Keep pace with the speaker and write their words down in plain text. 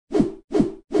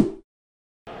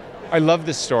I love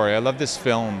this story. I love this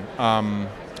film.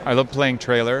 I love playing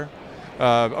trailer.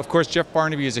 Of course, Jeff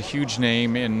Barnaby is a huge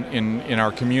name in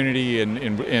our community and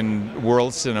in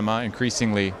world cinema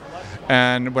increasingly.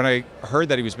 And when I heard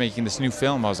that he was making this new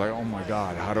film, I was like, oh my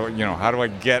God, how do I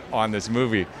get on this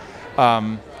movie?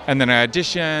 And then I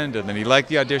auditioned, and then he liked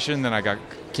the audition. Then I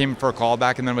came for a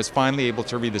callback, and then was finally able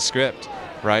to read the script,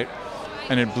 right?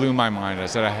 And it blew my mind. I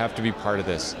said, I have to be part of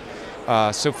this.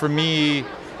 So for me,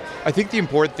 I think the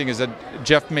important thing is that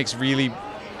Jeff makes really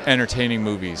entertaining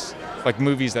movies, like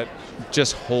movies that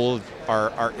just hold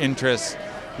our interest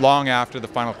long after the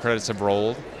final credits have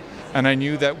rolled. And I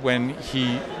knew that when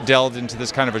he delved into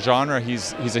this kind of a genre,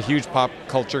 he's a huge pop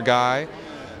culture guy.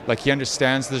 Like, he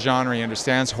understands the genre, he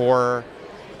understands horror.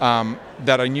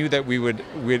 That I knew that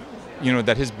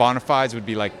that his bona fides would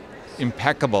be like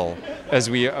impeccable as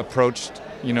we approached,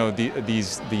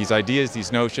 these ideas,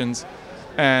 these notions.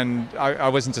 And I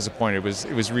wasn't disappointed.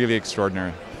 It was really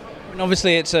extraordinary. And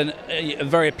obviously, it's a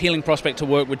very appealing prospect to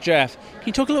work with Jeff. Can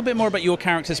you talk a little bit more about your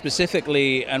character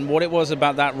specifically and what it was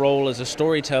about that role as a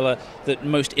storyteller that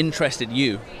most interested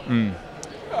you?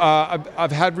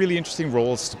 I've had really interesting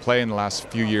roles to play in the last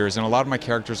few years, and a lot of my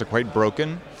characters are quite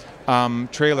broken.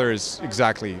 Trailer is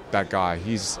exactly that guy.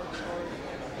 He's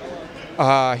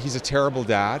a terrible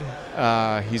dad.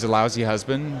 He's a lousy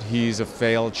husband. He's a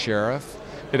failed sheriff.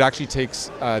 It actually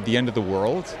takes the end of the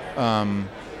world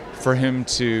for him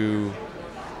to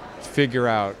figure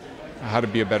out how to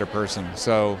be a better person.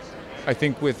 So I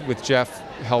think with Jeff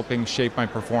helping shape my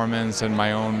performance and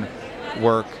my own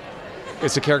work,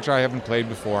 it's a character I haven't played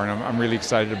before, and I'm really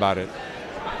excited about it.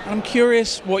 I'm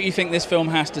curious what you think this film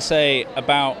has to say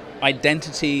about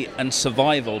identity and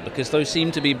survival, because those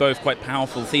seem to be both quite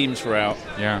powerful themes throughout.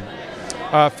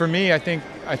 Yeah. For me, I think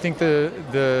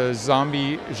the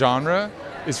zombie genre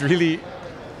is really,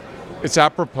 it's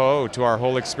apropos to our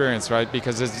whole experience, right?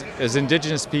 Because as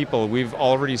Indigenous people, we've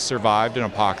already survived an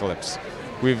apocalypse.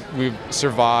 We've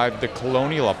survived the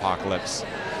colonial apocalypse.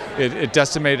 It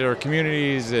decimated our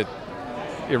communities. It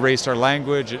erased our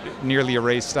language. It nearly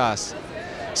erased us.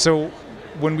 So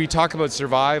when we talk about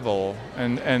survival,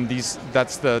 and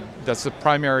that's the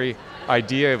primary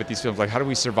idea with these films. Like, how do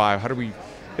we survive? How do we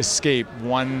escape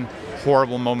one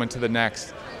horrible moment to the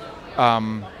next?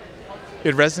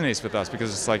 It resonates with us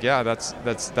because it's like, yeah,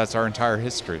 that's our entire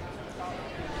history.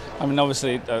 I mean,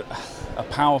 obviously, a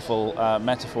powerful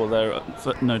metaphor there,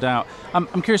 no doubt.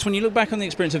 I'm curious, when you look back on the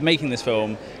experience of making this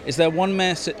film, is there one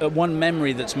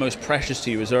memory that's most precious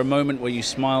to you? Is there a moment where you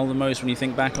smile the most when you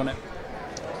think back on it?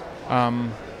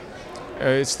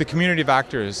 It's the community of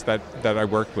actors that I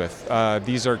worked with.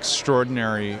 These are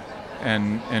extraordinary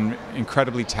and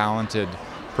incredibly talented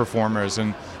performers,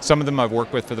 and some of them I've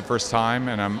worked with for the first time,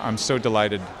 and I'm so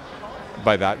delighted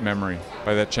by that memory,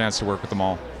 by that chance to work with them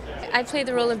all. I play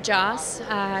the role of Joss.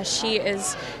 She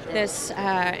is this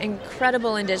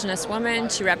incredible Indigenous woman.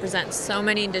 She represents so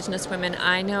many Indigenous women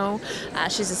I know.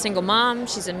 She's a single mom,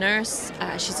 she's a nurse,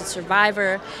 she's a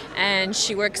survivor, and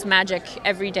she works magic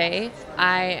every day.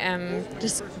 I am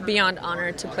just beyond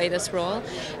honored to play this role,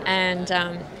 and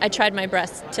I tried my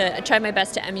best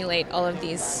to emulate all of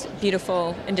these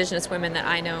beautiful Indigenous women that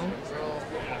I know.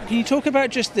 Can you talk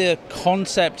about just the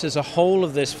concept as a whole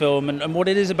of this film and what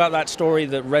it is about that story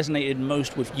that resonated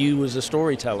most with you as a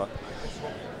storyteller?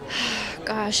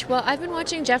 Gosh, well, I've been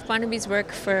watching Jeff Barnaby's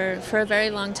work for a very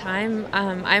long time.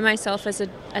 I myself, as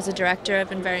a director, have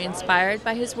been very inspired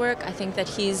by his work. I think that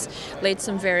he's laid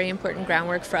some very important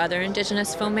groundwork for other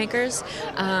Indigenous filmmakers.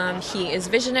 He is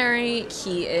visionary,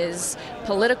 he is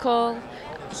political,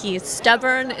 he is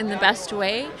stubborn in the best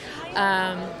way,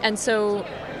 and so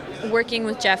working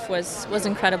with Jeff was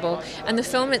incredible. And the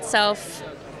film itself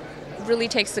really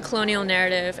takes the colonial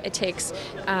narrative, it takes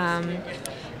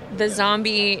the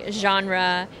zombie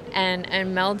genre and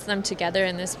melds them together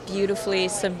in this beautifully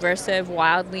subversive,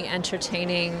 wildly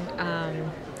entertaining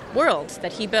world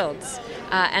that he builds.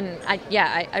 And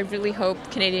I really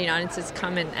hope Canadian audiences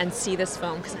come and see this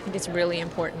film, because I think it's really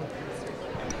important.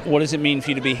 What does it mean for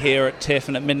you to be here at TIFF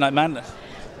and at Midnight Madness?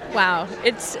 Wow,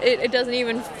 it doesn't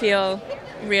even feel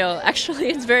real. Actually,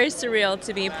 it's very surreal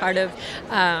to be part of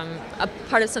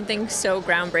something so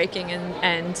groundbreaking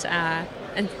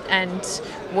and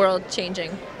world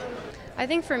changing. I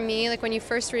think for me, like, when you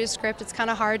first read a script, it's kind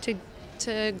of hard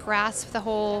to grasp the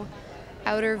whole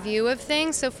outer view of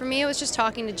things. So for me, it was just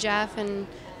talking to Jeff and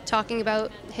talking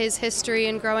about his history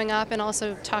and growing up, and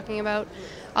also talking about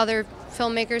other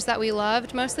filmmakers that we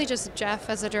loved. Mostly just Jeff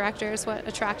as a director is what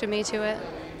attracted me to it.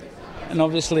 And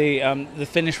obviously, the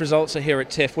finished results are here at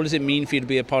TIFF. What does it mean for you to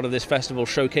be a part of this festival,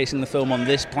 showcasing the film on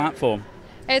this platform?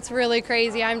 It's really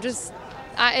crazy. I'm just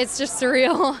It's just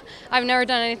surreal. I've never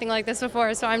done anything like this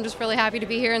before, so I'm just really happy to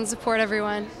be here and support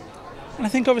everyone. And I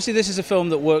think obviously this is a film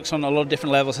that works on a lot of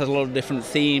different levels, has a lot of different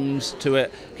themes to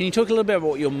it. Can you talk a little bit about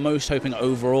what you're most hoping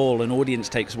overall an audience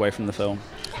takes away from the film?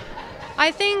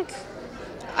 I think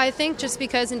just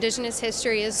because Indigenous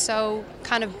history is so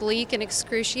kind of bleak and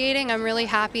excruciating, I'm really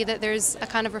happy that there's a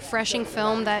kind of refreshing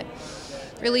film that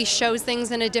really shows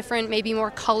things in a different, maybe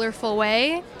more colorful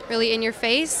way, really in your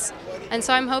face. And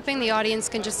so I'm hoping the audience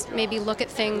can just maybe look at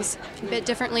things a bit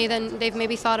differently than they've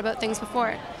maybe thought about things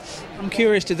before. I'm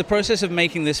curious, did the process of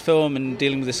making this film and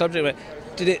dealing with the subject,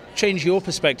 did it change your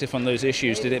perspective on those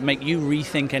issues? Did it make you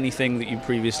rethink anything that you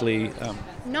previously...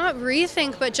 Not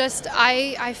rethink, but just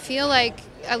I feel like,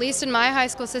 at least in my high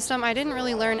school system, I didn't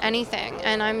really learn anything.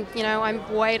 And I'm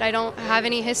white, I don't have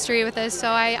any history with this,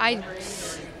 so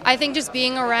I think just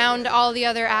being around all the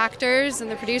other actors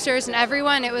and the producers and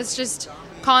everyone, it was just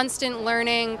constant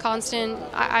learning,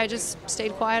 I just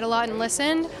stayed quiet a lot and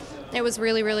listened. It was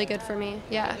really, really good for me,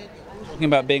 yeah. Talking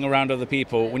about being around other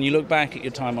people, when you look back at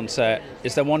your time on set,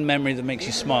 is there one memory that makes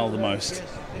you smile the most?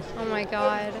 Oh my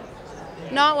God.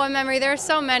 Not one memory, there are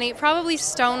so many. Probably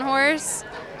Stonehorse,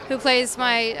 who plays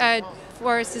my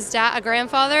Forrest's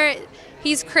grandfather.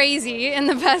 He's crazy in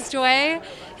the best way.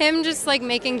 Him just like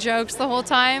making jokes the whole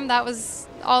time, that was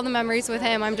all the memories with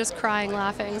him. I'm just crying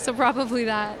laughing, so probably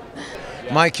that.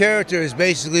 My character is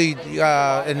basically,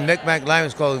 in Mi'kmaq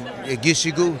language, called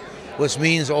Gishigu, which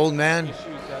means old man.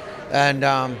 And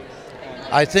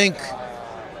I think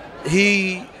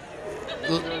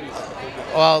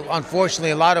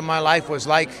unfortunately, a lot of my life was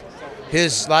like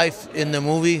his life in the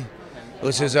movie,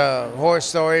 which is a horror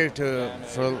story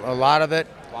for a lot of it.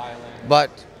 But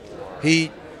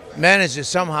he manages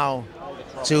somehow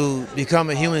to become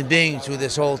a human being through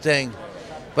this whole thing.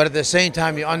 But at the same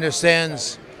time, he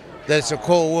understands that it's a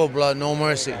cold war, blood, no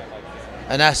mercy.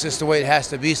 And that's just the way it has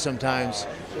to be sometimes.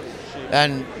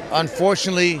 And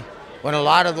unfortunately, when a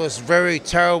lot of those very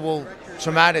terrible,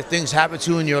 traumatic things happen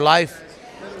to you in your life,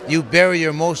 you bury your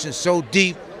emotions so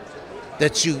deep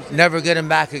that you never get them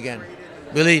back again.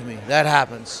 Believe me, that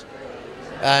happens.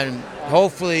 And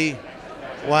hopefully,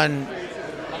 when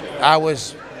I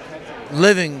was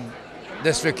living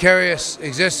this vicarious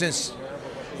existence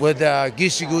with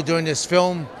Gishigu during this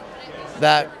film,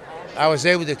 that I was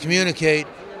able to communicate,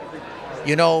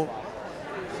 you've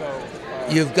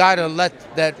got to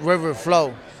let that river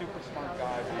flow.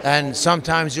 And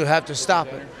sometimes you have to stop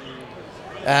it.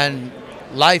 And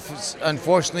life, is,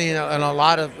 unfortunately, in a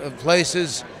lot of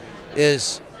places,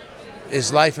 is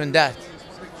life and death.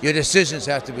 Your decisions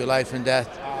have to be life and death.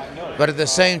 But at the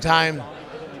same time,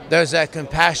 there's that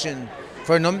compassion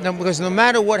because no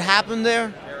matter what happened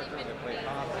there,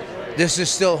 this is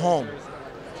still home.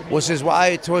 Which is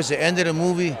why towards the end of the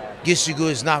movie, Gishigu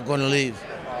is not going to leave.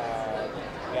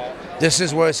 This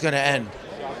is where it's going to end.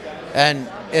 And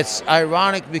it's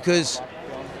ironic because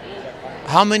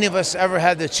how many of us ever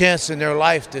had the chance in their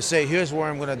life to say, here's where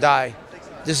I'm going to die.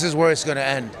 This is where it's going to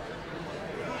end.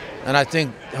 And I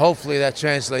think hopefully that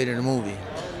translated in the movie.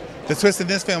 The twist in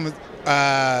this film,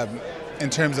 in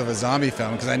terms of a zombie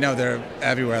film, because I know they're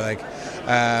everywhere,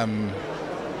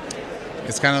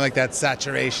 it's kind of like that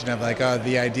saturation of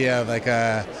the idea of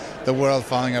the world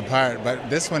falling apart. But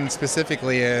this one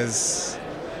specifically is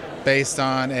based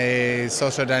on a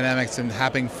social dynamics and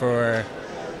happening for,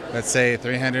 let's say,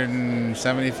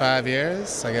 375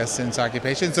 years, I guess, since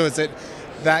occupation. So it's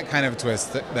that kind of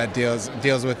twist that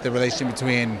deals with the relation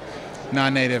between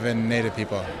non-native and native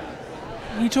people.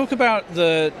 You talk about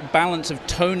the balance of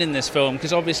tone in this film,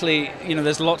 because obviously,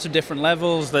 there's lots of different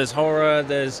levels. There's horror,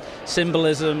 there's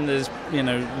symbolism, there's,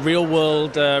 real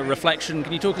world reflection.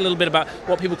 Can you talk a little bit about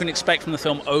what people can expect from the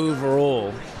film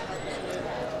overall?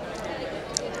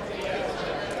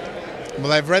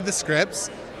 Well, I've read the scripts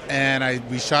and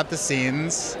we shot the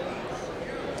scenes.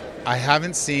 I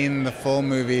haven't seen the full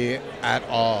movie at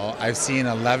all. I've seen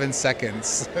 11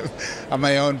 seconds of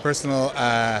my own personal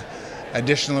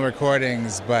additional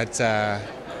recordings, but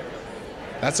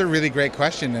that's a really great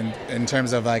question in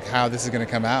terms of how this is going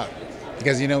to come out,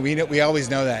 because we always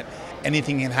know that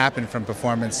anything can happen from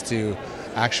performance to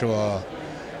actual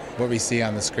what we see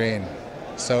on the screen.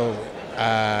 So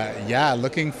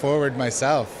looking forward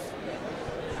myself.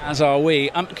 As are we.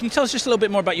 Can you tell us just a little bit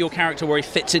more about your character, where he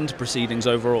fits into proceedings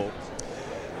overall?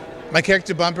 My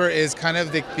character Bumper is kind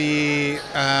of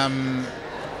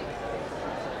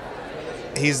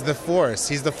he's the force.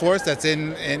 He's the force that's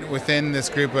within this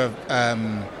group of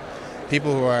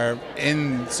people who are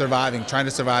trying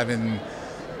to survive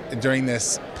during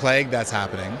this plague that's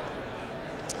happening.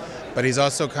 But he's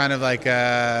also kind of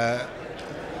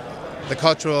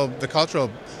the cultural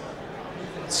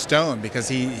stone, because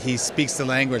he speaks the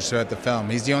language throughout the film.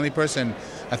 He's the only person,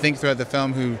 I think, throughout the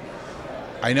film who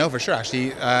I know for sure. Actually,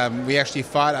 we actually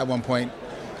fought at one point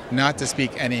not to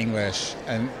speak any English,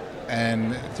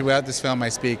 and throughout this film I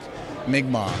speak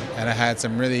Mi'kmaq, and I had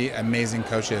some really amazing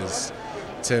coaches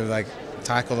to like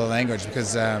tackle the language,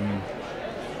 because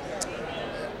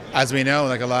as we know,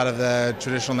 like a lot of the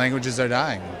traditional languages are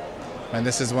dying, and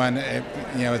this is when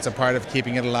it's a part of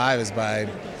keeping it alive is by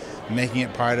making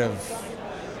it part of,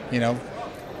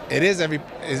 it is a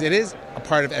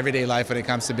part of everyday life when it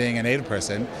comes to being a Native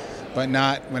person, but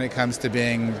not when it comes to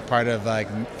being part of like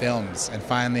films. And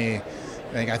finally,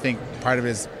 I think part of it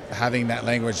is having that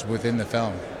language within the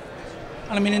film.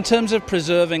 And I mean, in terms of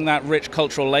preserving that rich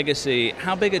cultural legacy,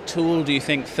 how big a tool do you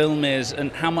think film is,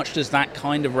 and how much does that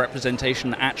kind of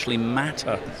representation actually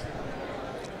matter?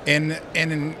 In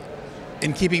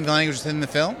keeping the language within the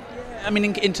film? I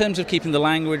mean, in terms of keeping the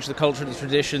language, the culture, the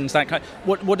traditions, that kind.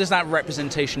 What does that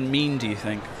representation mean, do you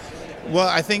think? Well,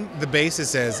 I think the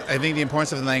basis is, I think the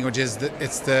importance of the language is that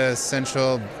it's the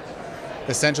central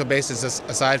basis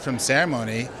aside from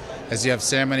ceremony, as you have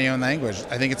ceremony and language.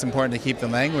 I think it's important to keep the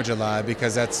language alive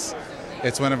because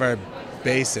it's one of our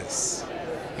bases.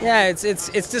 Yeah, it's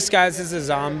disguised as a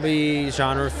zombie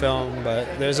genre film, but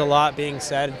there's a lot being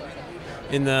said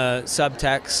in the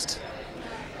subtext.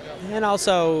 And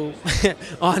also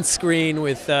on screen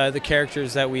with the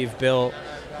characters that we've built.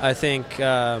 I think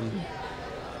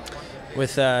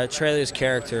with Trailer's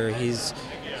character, he's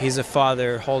a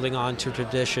father holding on to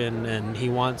tradition, and he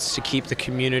wants to keep the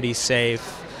community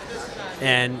safe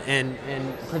and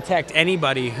protect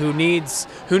anybody who needs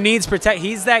protect.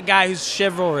 He's that guy who's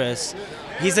chivalrous.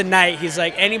 He's a knight. He's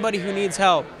like, anybody who needs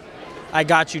help, I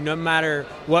got you, no matter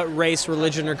what race,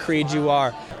 religion, or creed you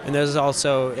are. And there's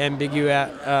also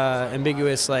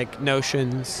ambiguous like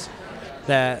notions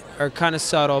that are kind of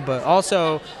subtle, but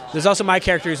also there's also my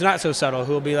character who's not so subtle,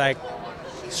 who will be like,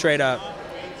 straight up,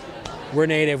 we're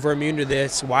Native, we're immune to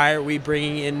this. Why are we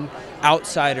bringing in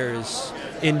outsiders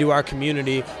into our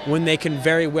community when they can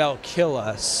very well kill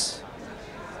us?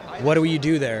 What do you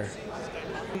do there?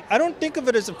 I don't think of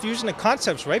it as a fusion of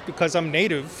concepts, right? Because I'm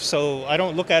Native, so I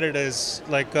don't look at it as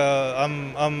like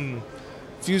I'm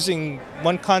fusing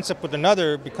one concept with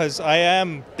another, because I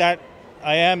am that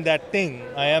thing.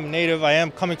 I am Native. I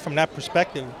am coming from that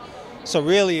perspective. So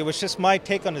really, it was just my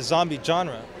take on the zombie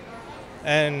genre,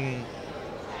 and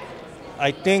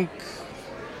I think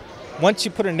once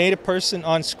you put a Native person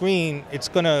on screen, it's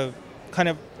gonna kind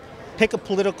of take a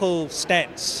political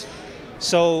stance.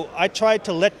 So I tried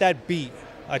to let that be.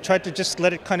 I tried to just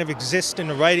let it kind of exist in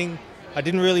the writing. I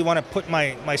didn't really want to put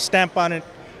my stamp on it.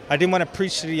 I didn't want to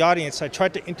preach to the audience. I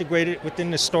tried to integrate it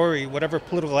within the story, whatever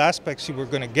political aspects you were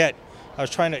going to get. I was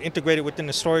trying to integrate it within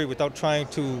the story without trying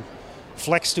to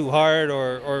flex too hard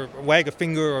or wag a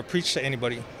finger or preach to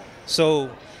anybody. So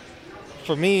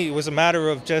for me, it was a matter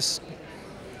of just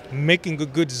making a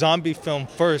good zombie film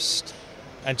first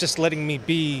and just letting me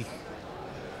be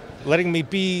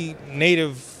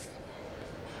Native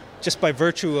just by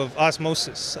virtue of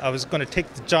osmosis. I was going to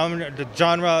take the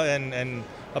genre and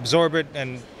absorb it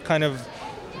and kind of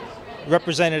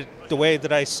represent it the way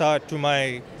that I saw it through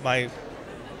my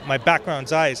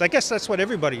background's eyes. I guess that's what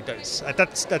everybody does.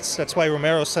 That's why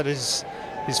Romero set his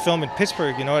film in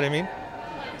Pittsburgh, you know what I mean?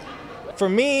 For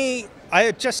me, I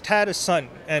had just had a son,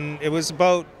 and it was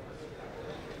about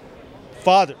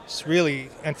fathers, really.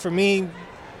 And for me,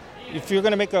 if you're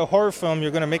going to make a horror film,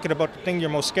 you're going to make it about the thing you're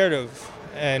most scared of.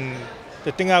 And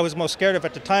the thing I was most scared of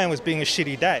at the time was being a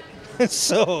shitty dad.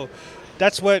 So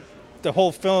that's what the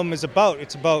whole film is about.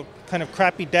 It's about kind of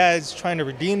crappy dads trying to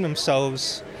redeem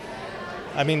themselves.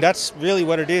 I mean, that's really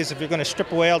what it is. If you're going to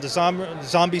strip away all the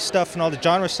zombie stuff and all the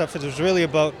genre stuff, it was really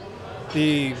about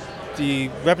the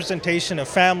representation of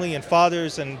family and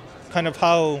fathers and kind of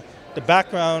how the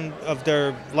background of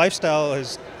their lifestyle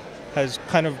has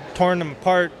kind of torn them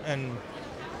apart. And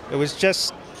it was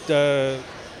just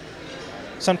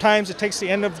sometimes it takes the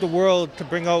end of the world to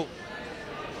bring out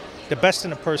the best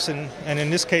in a person, and in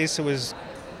this case it was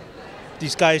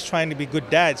these guys trying to be good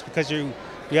dads, because you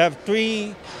have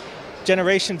three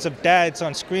generations of dads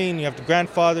on screen. You have the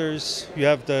grandfathers, you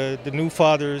have the new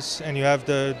fathers, and you have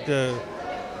the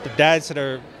dads that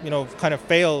are, kind of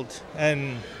failed.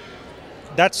 And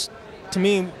that's, to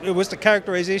me, it was the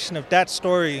characterization of that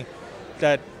story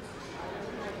that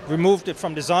removed it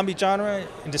from the zombie genre,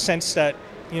 in the sense that,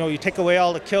 you take away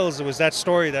all the kills, it was that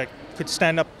story that could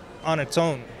stand up on its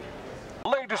own.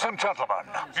 Ladies and gentlemen,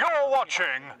 you're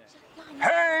watching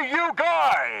Hey You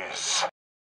Guys!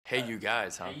 Hey You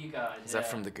Guys, huh? Hey You Guys. Is that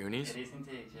from the Goonies? It is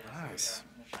indeed, yeah. Nice.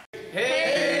 Hey!